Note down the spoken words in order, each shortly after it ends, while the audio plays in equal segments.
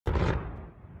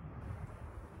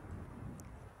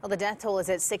Well, the death toll is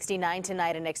at 69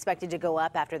 tonight and expected to go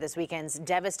up after this weekend's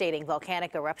devastating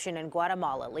volcanic eruption in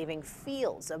Guatemala, leaving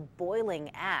fields of boiling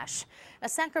ash. A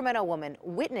Sacramento woman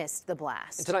witnessed the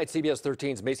blast. And tonight, CBS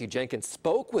 13's Macy Jenkins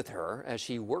spoke with her as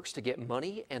she works to get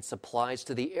money and supplies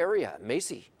to the area.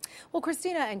 Macy. Well,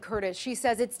 Christina and Curtis, she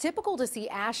says it's typical to see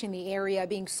ash in the area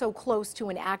being so close to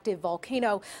an active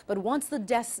volcano. But once the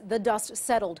dust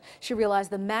settled, she realized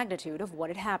the magnitude of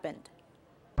what had happened.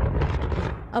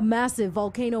 A massive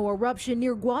volcano eruption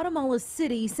near Guatemala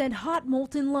City sent hot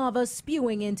molten lava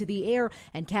spewing into the air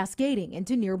and cascading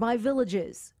into nearby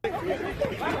villages.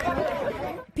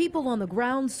 People on the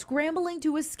ground scrambling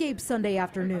to escape Sunday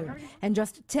afternoon. And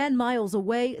just 10 miles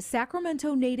away,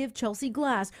 Sacramento native Chelsea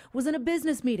Glass was in a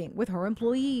business meeting with her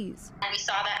employees. And we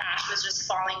saw that ash was just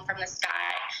falling from the sky.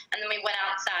 And then we went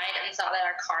outside and saw that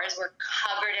our cars were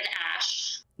covered in ash.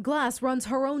 Glass runs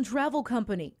her own travel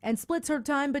company and splits her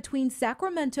time between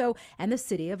Sacramento and the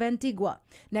city of Antigua,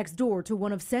 next door to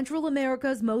one of Central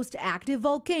America's most active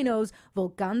volcanoes,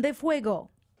 Volcán de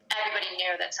Fuego. Everybody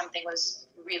knew that something was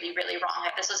really, really wrong,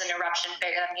 that this was an eruption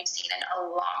bigger than we've seen in a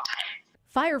long time.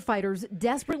 Firefighters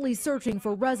desperately searching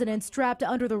for residents trapped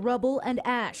under the rubble and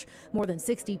ash. More than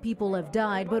 60 people have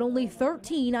died, but only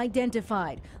 13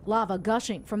 identified. Lava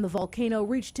gushing from the volcano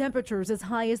reached temperatures as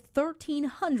high as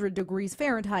 1,300 degrees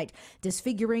Fahrenheit,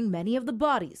 disfiguring many of the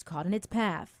bodies caught in its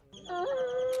path.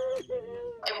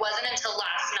 It wasn't until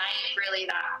last night, really,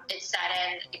 that it set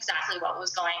in exactly what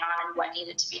was going on and what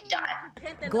needed to be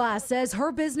done. Glass says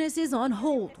her business is on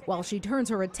hold while she turns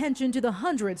her attention to the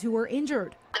hundreds who are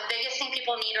injured. The biggest thing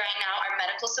people need right now are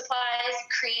medical supplies,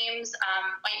 creams,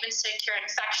 ointments to cure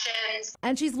infections.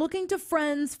 And she's looking to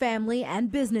friends, family,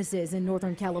 and businesses in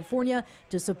Northern California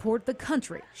to support the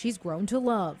country she's grown to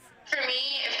love. For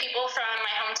me, if people from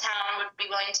my hometown would be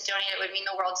willing to donate, it would mean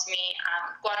the world to me.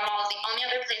 Guatemala is the only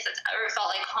other place that's ever felt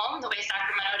like home the way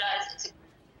Sacramento does.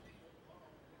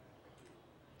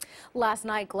 Last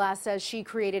night, Glass says she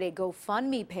created a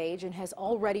GoFundMe page and has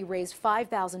already raised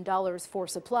 $5,000 for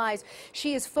supplies.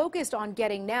 She is focused on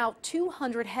getting now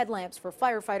 200 headlamps for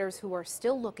firefighters who are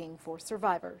still looking for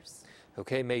survivors.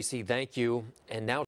 Okay, Macy, thank you. And now